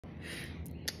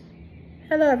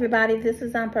Hello everybody, this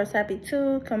is Purse Happy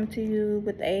 2 coming to you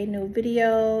with a new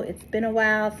video. It's been a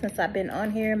while since I've been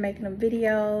on here making a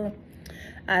video.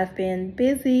 I've been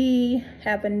busy,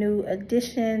 have a new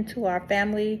addition to our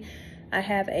family. I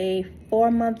have a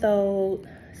 4-month-old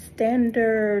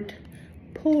standard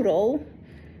poodle.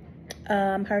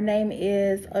 Her name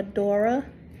is Adora.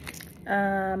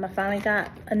 I finally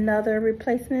got another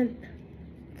replacement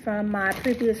from my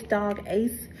previous dog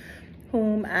Ace,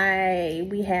 whom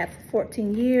we had for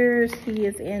 14 years. He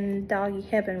is in doggy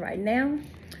heaven right now,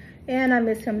 and I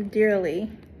miss him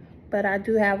dearly, but I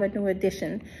do have a new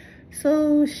addition.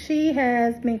 So she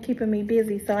has been keeping me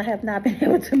busy, so I have not been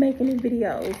able to make any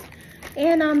videos,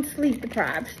 and I'm sleep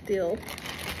deprived still.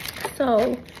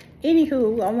 So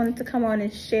anywho, I wanted to come on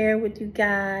and share with you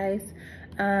guys.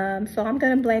 So I'm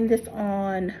gonna blame this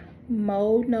on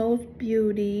Mo Knows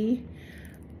Beauty,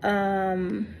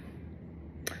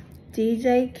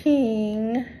 DJ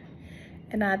King,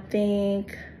 and I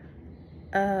think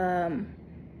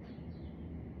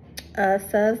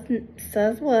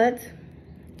Sus what?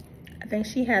 I think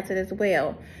she has it as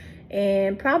well,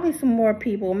 and probably some more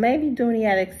people, maybe Dooney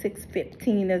at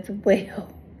 615 as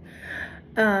well.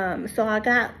 So I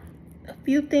got a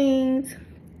few things.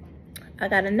 I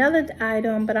got another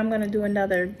item, but I'm gonna do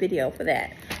another video for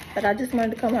that. But I just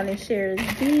wanted to come on and share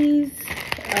these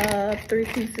 3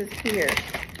 pieces here.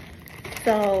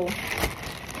 So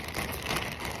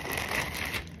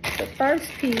the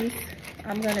first piece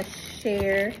I'm gonna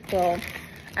share, well,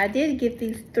 I did get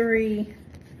these 3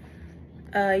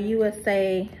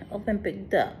 USA Olympic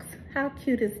ducks. How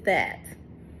cute is that?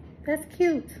 That's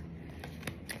cute.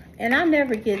 And I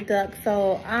never get ducks,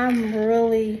 so I'm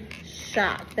really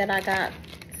shocked that I got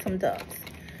some ducks.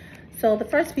 So the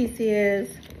first piece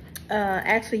is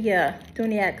actually, yeah,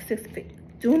 Dooney Attic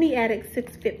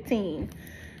 615.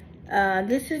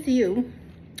 This is you.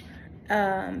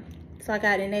 So I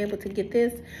got enabled to get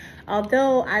this.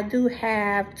 Although I do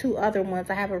have 2 other ones.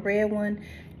 I have a red one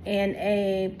and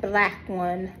a black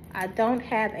one. I don't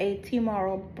have a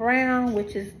Tomorrow Brown,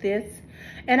 which is this.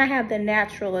 And I have the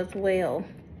natural as well.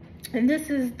 And this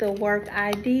is the Work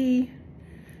ID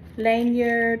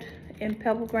lanyard in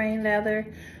pebble grain leather.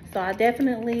 So I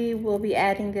definitely will be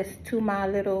adding this to my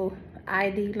little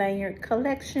ID lanyard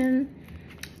collection.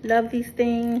 Love these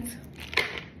things.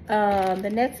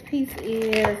 The next piece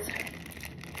is,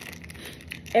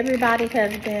 everybody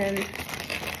has been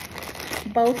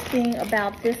boasting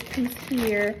about this piece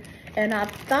here, and I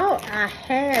thought I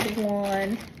had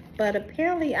one, but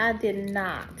apparently I did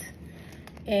not.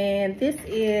 And this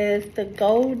is the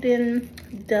Golden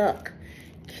Duck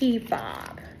key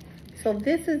fob. So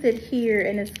this is it here,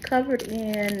 and it's covered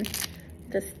in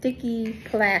the sticky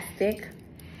plastic.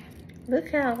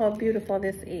 Look how beautiful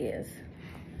this is.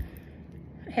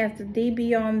 It has the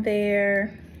DB on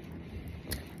there.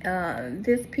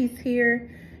 This piece here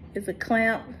is a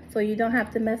clamp, so you don't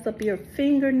have to mess up your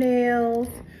fingernails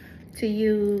to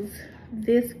use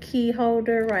this key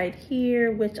holder right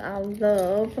here, which I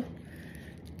love.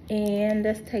 And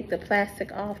let's take the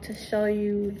plastic off to show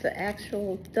you the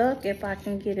actual duck, if I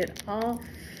can get it off.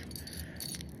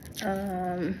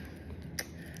 I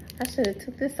should have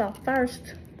took this off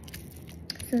first,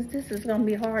 since this is gonna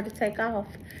be hard to take off.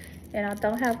 And I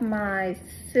don't have my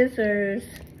scissors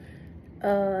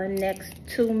next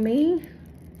to me.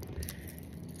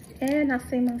 And I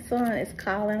see my son is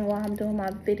calling while I'm doing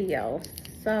my video.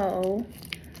 So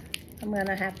I'm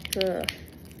gonna have to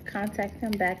contact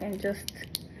him back in just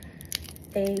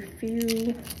a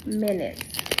few minutes.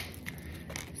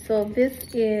 So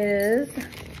this is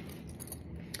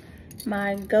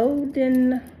my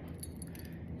Golden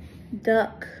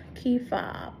Duck key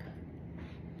fob.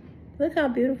 Look how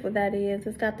beautiful that is.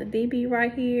 It's got the DB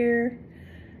right here,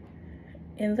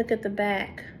 and look at the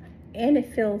back, and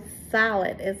it feels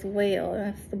solid as well.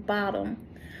 That's the bottom.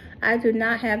 I do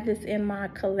not have this in my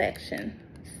collection,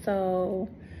 so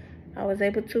I was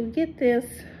able to get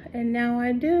this, and now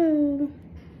I do.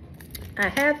 I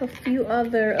have a few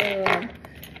other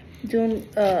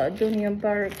Dooney and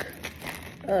Bourke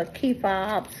key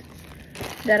fobs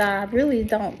that I really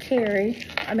don't carry.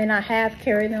 I mean, I have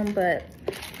carried them, but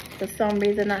for some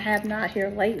reason I have not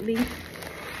here lately.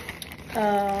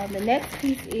 The next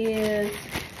piece is,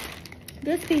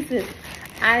 this piece is,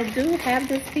 I do have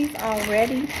this piece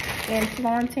already in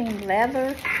Florentine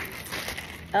leather,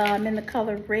 in the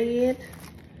color red,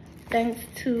 thanks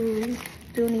to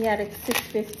Dooney Attic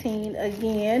 615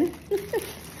 again.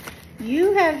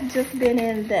 You have just been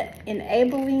in the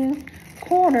enabling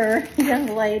corner, young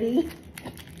lady,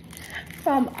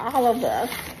 from all of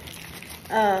us.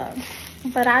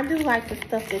 But I do like the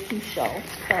stuff that you show.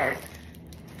 So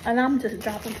And I'm just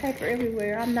dropping paper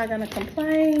everywhere. I'm not gonna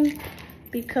complain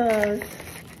because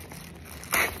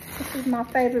this is my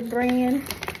favorite brand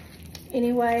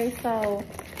anyway, so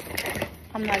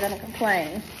I'm not gonna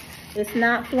complain. It's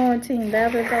not Florentine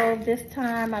leather though. This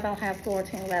time I don't have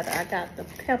Florentine leather. I got the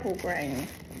pebble grain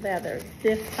leather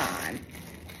this time.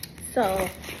 So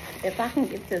if I can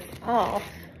get this off,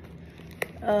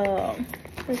 we're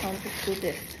gonna just do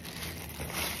this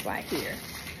right here.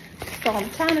 So I'm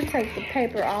trying to take the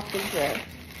paper off of the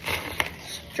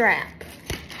strap.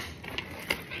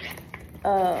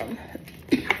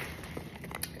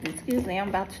 Excuse me, I'm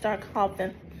about to start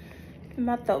coughing.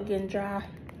 My throat getting dry.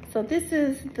 So this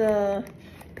is the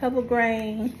pebble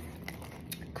grain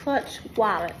clutch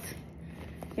wallet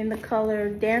in the color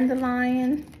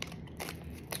dandelion.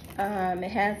 It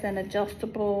has an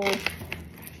adjustable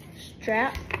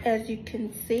strap, as you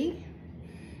can see.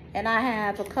 And I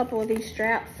have a couple of these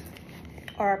straps,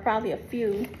 or probably a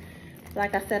few.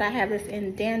 Like I said, I have this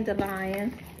in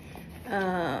dandelion.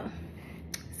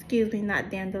 Excuse me, not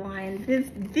dandelion.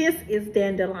 This is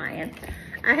dandelion.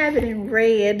 I have it in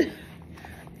red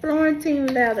Florentine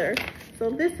leather. So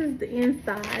this is the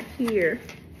inside here.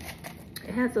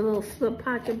 It has a little slip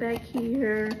pocket back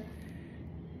here.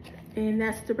 And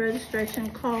that's the registration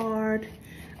card.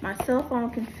 My cell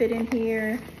phone can fit in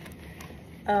here,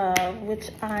 which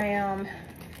I am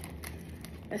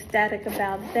ecstatic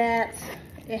about that.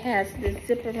 It has this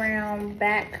zip around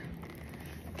back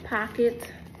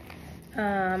pocket.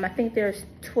 I think there's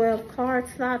 12 card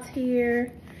slots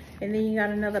here. And then you got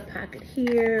another pocket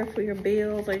here for your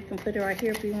bills, or you can put it right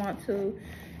here if you want to.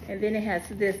 And then it has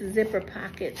this zipper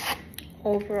pocket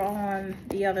over on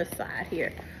the other side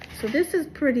here. So this is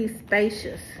pretty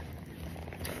spacious,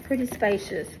 pretty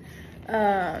spacious.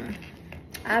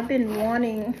 I've been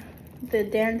wanting the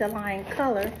dandelion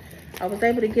color. I was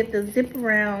able to get the zip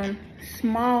around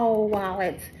small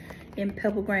wallets in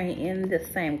pebble grain in the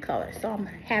same color. So I'm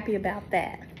happy about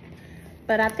that.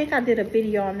 But I think I did a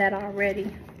video on that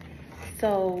already.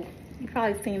 So you've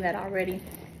probably seen that already.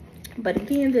 But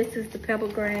again, this is the pebble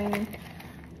grain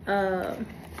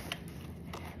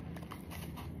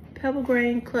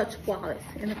clutch wallet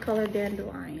in the color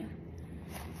dandelion.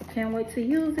 I can't wait to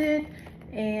use it.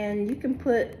 And you can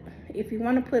put, if you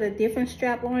want to put a different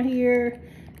strap on here,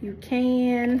 you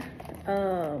can,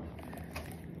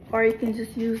 or you can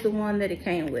just use the one that it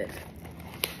came with.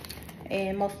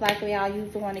 And most likely I'll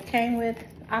use the one it came with.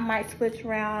 I might switch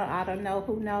around, I don't know,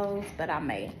 who knows, but I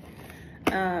may.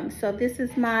 So this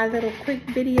is my little quick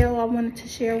video I wanted to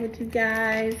share with you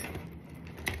guys.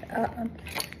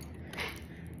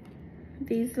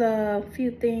 These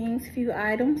few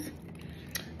items.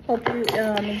 Hope you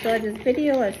enjoyed this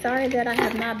video, and sorry that I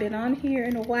have not been on here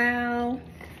in a while.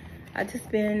 I've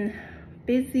just been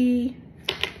busy,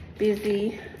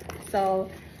 so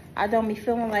I don't be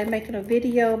feeling like making a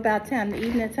video. About time the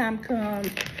evening time comes,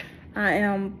 I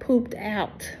am pooped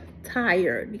out,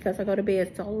 tired, because I go to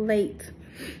bed so late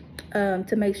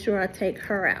to make sure I take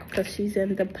her out, because she's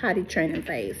in the potty training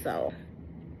phase, so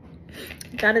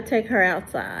gotta take her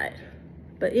outside.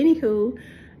 But anywho,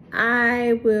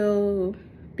 I will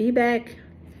be back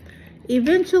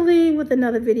eventually with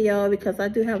another video, because I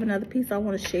do have another piece I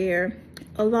want to share,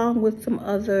 along with some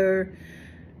other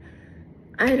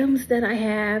items that I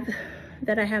have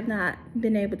not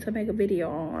been able to make a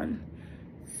video on.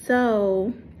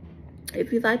 So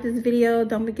if you like this video,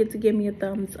 don't forget to give me a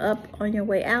thumbs up on your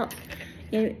way out.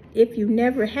 And if you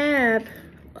never have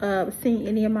seen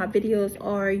any of my videos,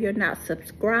 or you're not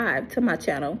subscribed to my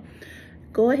channel,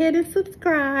 go ahead and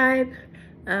subscribe.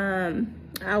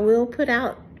 I will put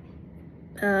out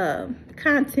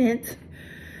content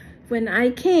when I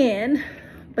can,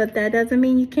 but that doesn't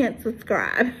mean you can't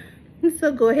subscribe.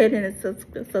 So go ahead and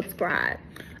subscribe.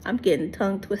 I'm getting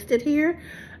tongue twisted here.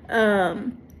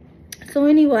 So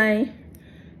anyway,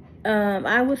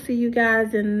 I will see you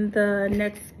guys in the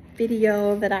next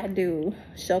video that I do,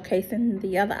 showcasing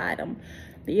the other item.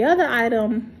 The other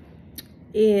item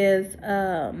is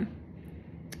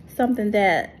something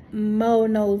that Mo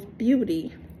Knows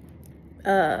Beauty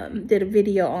did a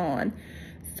video on.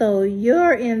 So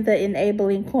you're in the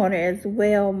enabling corner as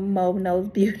well, Mo Knows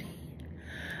Beauty.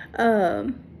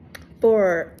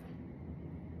 For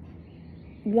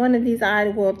one of these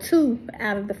items, well, 2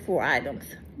 out of the 4 items,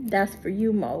 that's for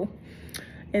you, Mo.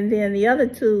 And then the other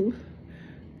 2,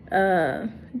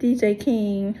 DJ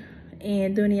King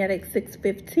and Dooney at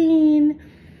X615.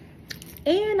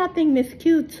 And I think Miss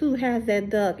Q too has that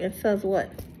duck, and says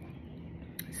what.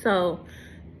 So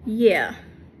yeah,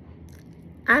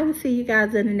 I will see you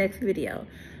guys in the next video.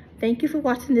 Thank you for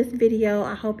watching this video.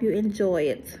 I hope you enjoy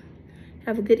it.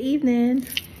 Have a good evening.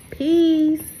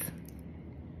 Peace.